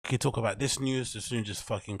quickly talk about this news. This news is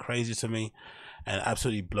fucking crazy to me and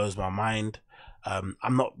absolutely blows my mind.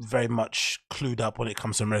 I'm not very much clued up when it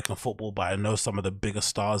comes to American football, but I know some of the bigger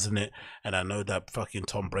stars in it, and I know that fucking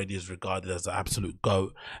Tom Brady is regarded as the absolute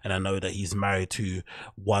GOAT, and I know that he's married to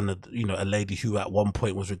one of, you know, a lady who at one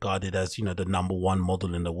point was regarded as, you know, the #1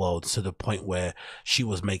 model in the world, to the point where she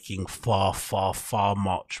was making far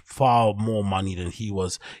more money than he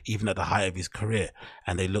was, even at the height of his career.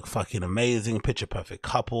 And they look fucking amazing, picture perfect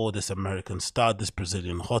couple, this American stud, this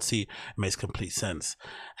Brazilian hottie. It makes complete sense.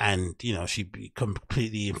 And, you know, she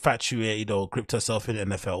completely infatuated or gripped herself in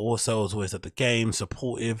NFL also, was always at the game,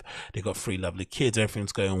 supportive. They got 3 lovely kids,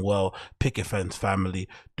 everything's going well, picket fence family,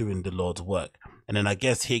 doing the Lord's work. And then I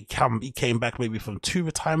guess he came back maybe from 2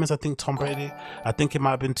 retirements, I think, Tom Brady. I think it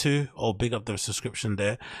might have been 2, or big up the subscription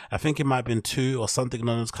there. I think it might have been 2 or something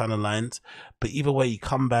along those kind of lines. But either way, he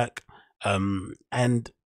come back, and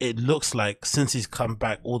it looks like since he's come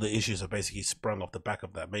back, all the issues have basically sprung off the back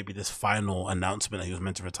of that. Maybe this final announcement that he was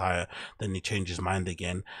meant to retire, then he changed his mind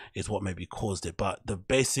again, is what maybe caused it. But the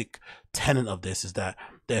basic tenet of this is that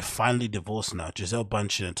they're finally divorced now. Gisele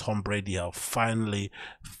Bundchen and Tom Brady are finally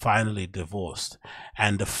divorced.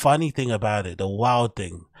 And the funny thing about it, the wild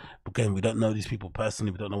thing, again, we don't know these people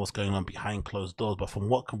personally, we don't know what's going on behind closed doors, but from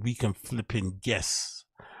what we can flipping guess,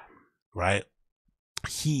 right,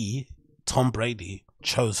 Tom Brady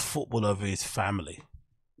chose football over his family,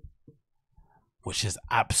 which is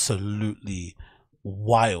absolutely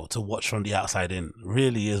wild to watch from the outside in.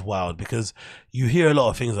 Really is wild, because you hear a lot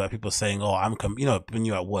of things like people saying, oh, you know, when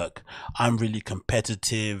you're at work, I'm really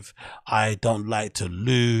competitive, I don't like to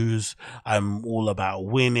lose, I'm all about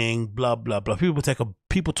winning, blah blah blah.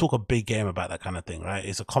 People talk a big game about that kind of thing, right?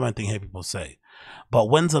 It's a common thing here people say. But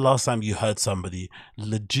when's the last time you heard somebody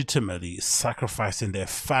legitimately sacrificing their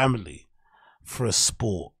family for a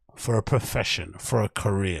sport, for a profession, for a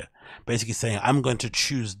career, basically saying, I'm going to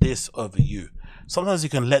choose this over you? Sometimes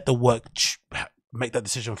you can let the work make that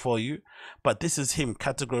decision for you, but this is him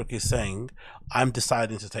categorically saying, I'm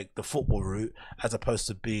deciding to take the football route as opposed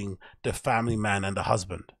to being the family man and the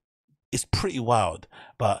husband. It's pretty wild,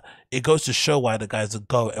 but it goes to show why the guy's a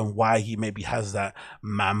GOAT and why he maybe has that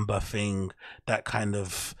Mamba thing, that kind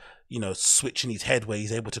of, you know, switch in his head where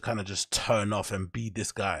he's able to kind of just turn off and be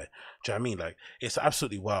this guy. Do you know what I mean? Like, it's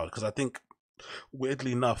absolutely wild, because I think,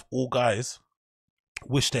 weirdly enough, all guys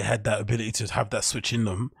wish they had that ability to have that switch in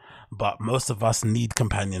them, but most of us need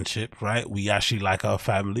companionship, right? We actually like our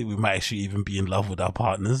family, we might actually even be in love with our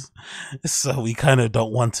partners, so we kind of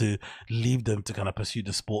don't want to leave them to kind of pursue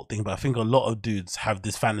the sport thing. But I think a lot of dudes have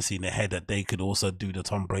this fantasy in their head that they could also do the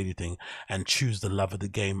Tom Brady thing and choose the love of the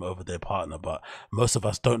game over their partner. But most of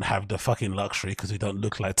us don't have the fucking luxury, because we don't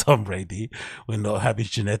look like Tom Brady, we don't have his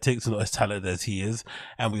genetics, we're not as talented as he is,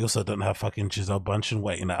 and we also don't have fucking Gisele Bundchen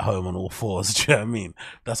waiting at home on all fours. Do you know what I mean?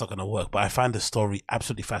 That's not going to work. But I find the story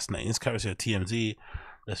absolutely fascinating. It's courtesy of TMZ.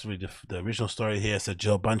 Let's read the original story here. It said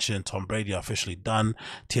Gisele Bundchen and Tom Brady are officially done.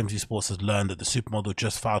 TMZ Sports has learned that the supermodel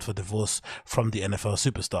just filed for divorce from the NFL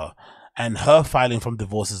superstar. And her filing from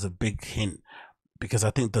divorce is a big hint, because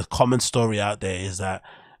I think the common story out there is that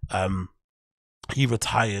he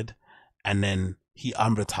retired and then he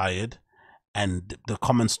unretired. And the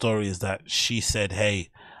common story is that she said,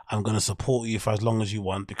 hey, I'm going to support you for as long as you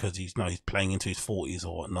want, because he's playing into his 40s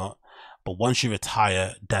or whatnot. But once you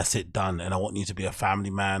retire, that's it, done. And I want you to be a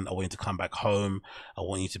family man. I want you to come back home. I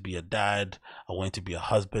want you to be a dad. I want you to be a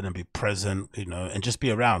husband and be present, you know, and just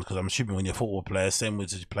be around. Because I'm assuming when you're a football player, same way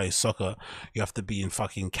as you play soccer, you have to be in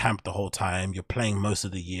fucking camp the whole time. You're playing most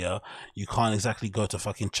of the year. You can't exactly go to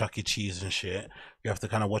fucking Chuck E. Cheese and shit. You have to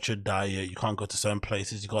kind of watch your diet. You can't go to certain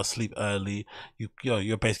places. You got to sleep early.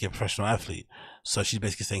 You're basically a professional athlete. So she's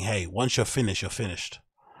basically saying, hey, once you're finished, you're finished.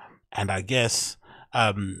 And I guess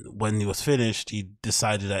when he was finished, he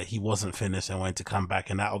decided that he wasn't finished and wanted to come back,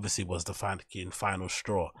 and that obviously was the final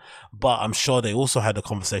straw. But I'm sure they also had a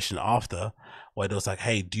conversation after where it was like,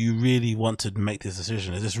 hey, do you really want to make this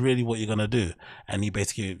decision? Is this really what you're gonna do? And he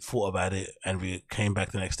basically thought about it, and we came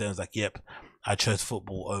back the next day and was like, yep, I chose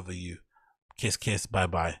football over you. Kiss kiss, bye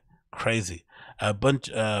bye. Crazy.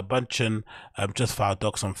 Bundchen just filed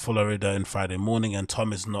docs on Florida on Friday morning, and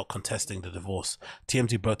Tom is not contesting the divorce.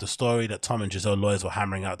 TMZ broke the story that Tom and Gisele lawyers were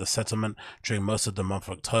hammering out the settlement during most of the month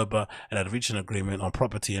of October and had reached an agreement on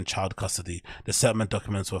property and child custody. The settlement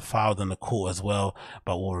documents were filed in the court as well,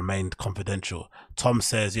 but will remain confidential. Tom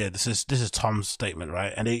says, yeah, this is Tom's statement,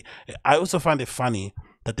 right? And I also find it funny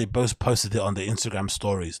that they both posted it on their Instagram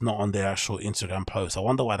stories, not on their actual Instagram posts. I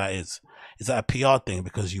wonder why that is. Is that a PR thing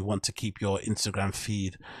because you want to keep your Instagram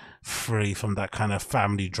feed free from that kind of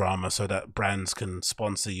family drama, so that brands can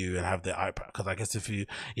sponsor you and have their iPad. Because I guess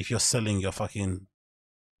if you're selling your fucking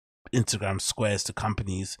Instagram squares to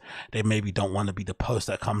companies, they maybe don't want to be the post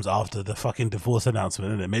that comes after the fucking divorce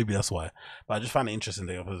announcement, isn't it? Maybe that's why. But I just find it interesting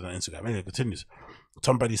they put it on Instagram. Anyway, it continues.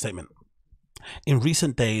 Tom Brady statement. In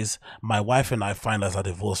recent days, my wife and I finalized our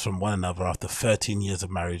divorce from one another after 13 years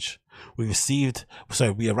of marriage. We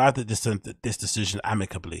arrived at this decision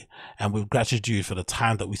amicably and with gratitude for the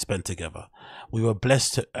time that we spent together. We were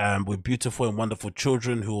blessed with beautiful and wonderful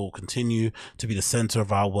children who will continue to be the center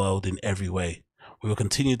of our world in every way. We will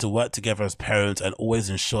continue to work together as parents and always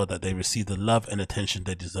ensure that they receive the love and attention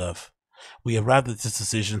they deserve. We arrived at this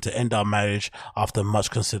decision to end our marriage after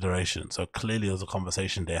much consideration. So clearly there was a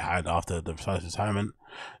conversation they had after the first retirement.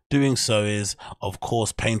 Doing so is, of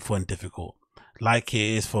course, painful and difficult, like it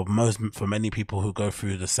is for many people who go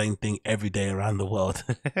through the same thing every day around the world.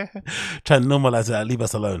 Try to normalize it and leave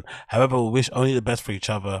us alone. However, we wish only the best for each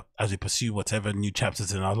other as we pursue whatever new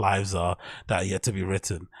chapters in our lives are that are yet to be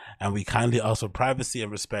written, and we kindly ask for privacy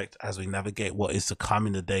and respect as we navigate what is to come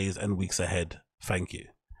in the days and weeks ahead. Thank you.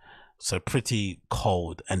 So pretty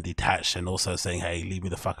cold and detached, and also saying, hey, leave me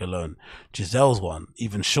the fuck alone. Gisele's one,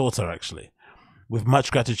 even shorter actually. With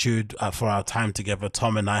much gratitude for our time together,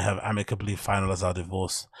 Tom and I have amicably finalized our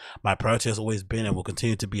divorce. My priority has always been and will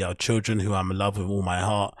continue to be our children, who I'm in love with all my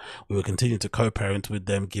heart. We will continue to co-parent with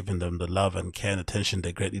them, giving them the love and care and attention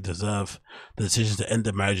they greatly deserve. The decision to end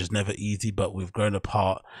the marriage is never easy, but we've grown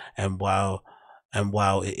apart, and while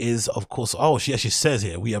it is, of course, she actually says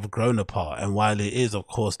here, we have grown apart. And while it is, of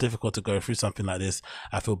course, difficult to go through something like this,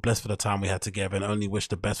 I feel blessed for the time we had together and only wish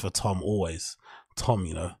the best for Tom always. Tom,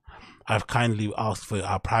 you know, I've kindly asked for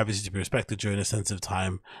our privacy to be respected during a sensitive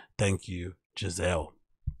time. Thank you, Gisele.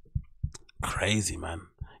 Crazy, man.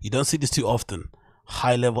 You don't see this too often.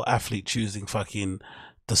 High-level athlete choosing fucking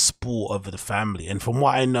the sport over the family. And from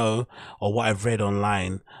what I know, or what I've read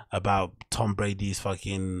online about Tom Brady's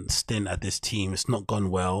fucking stint at this team, it's not gone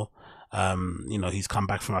well. You know, he's come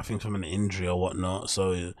back from, I think, from an injury or whatnot,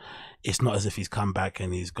 so it's not as if he's come back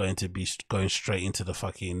and he's going to be going straight into the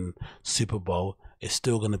fucking Super Bowl. It's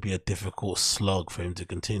still going to be a difficult slog for him to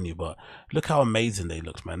continue, but look how amazing they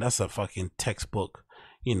look, man. That's a fucking textbook,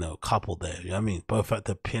 you know, couple there. You know what I mean? Both at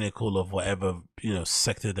the pinnacle of whatever, you know,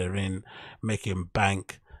 sector they're in, making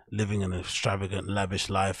bank, living an extravagant, lavish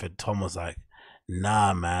life. And Tom was like,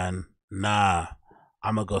 nah, man, nah,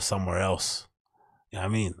 I'm gonna go somewhere else. You know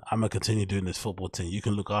what I mean? I'm gonna continue doing this football thing. You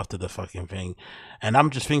can look after the fucking thing. And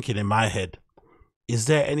I'm just thinking in my head, is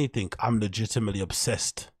there anything I'm legitimately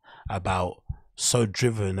obsessed about, so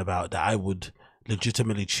driven about, that I would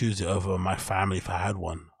legitimately choose it over my family if I had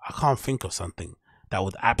one? I can't think of something that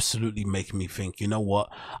would absolutely make me think, you know what,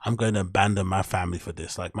 I'm going to abandon my family for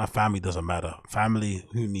this. Like, my family doesn't matter. Family,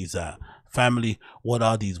 who needs that? Family, what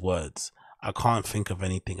are these words? I can't think of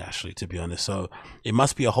anything, actually, to be honest. So it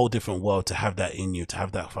must be a whole different world to have that in you, to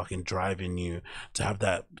have that fucking drive in you, to have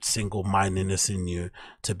that single-mindedness in you,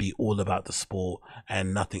 to be all about the sport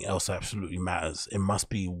and nothing else absolutely matters. It must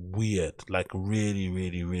be weird, like really,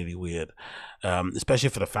 really, really weird, especially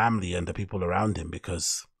for the family and the people around him,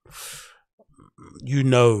 because you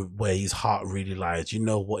know where his heart really lies, you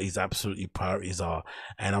know what his absolutely priorities are.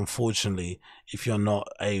 And unfortunately, if you're not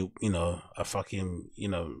a, you know, a fucking, you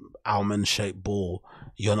know, almond shaped ball,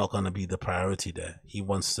 you're not going to be the priority there. He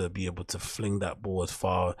wants to be able to fling that ball as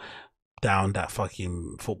far down that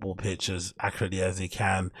fucking football pitch as accurately as he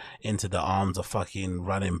can into the arms of fucking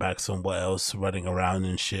running backs and what else running around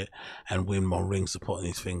and shit, and win more rings to put on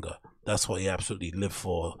his finger. That's what he absolutely lived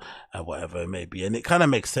for, whatever it may be. And it kind of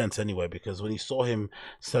makes sense anyway, because when you saw him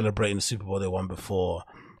celebrating the Super Bowl they won before,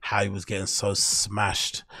 how he was getting so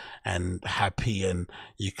smashed and happy, and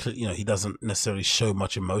you know, he doesn't necessarily show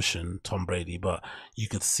much emotion, Tom Brady, but you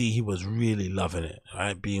could see he was really loving it,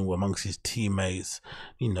 right? Being amongst his teammates,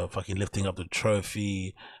 you know, fucking lifting up the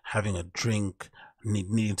trophy, having a drink,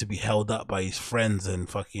 needing to be held up by his friends and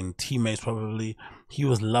fucking teammates probably. He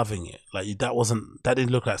was loving it. Like, that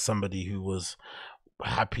didn't look like somebody who was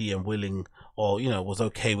happy and willing, or, you know, was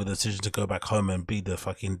okay with the decision to go back home and be the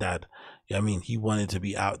fucking dad. You know what I mean? He wanted to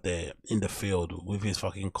be out there in the field with his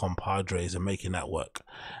fucking compadres and making that work.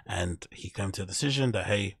 And he came to a decision that,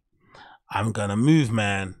 hey, I'm gonna move,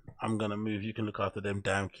 man. I'm gonna move. You can look after them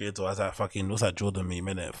damn kids. Or as that fucking, what's that Jordan meme,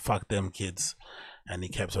 innit? Fuck them kids. And he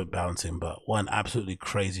kept on bouncing. But one absolutely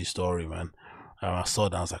crazy story, man. I saw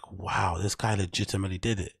that, I was like, wow, this guy legitimately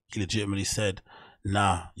did it. He legitimately said,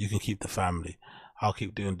 nah, you can keep the family. I'll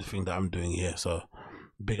keep doing the thing that I'm doing here. So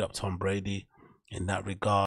big up Tom Brady in that regard.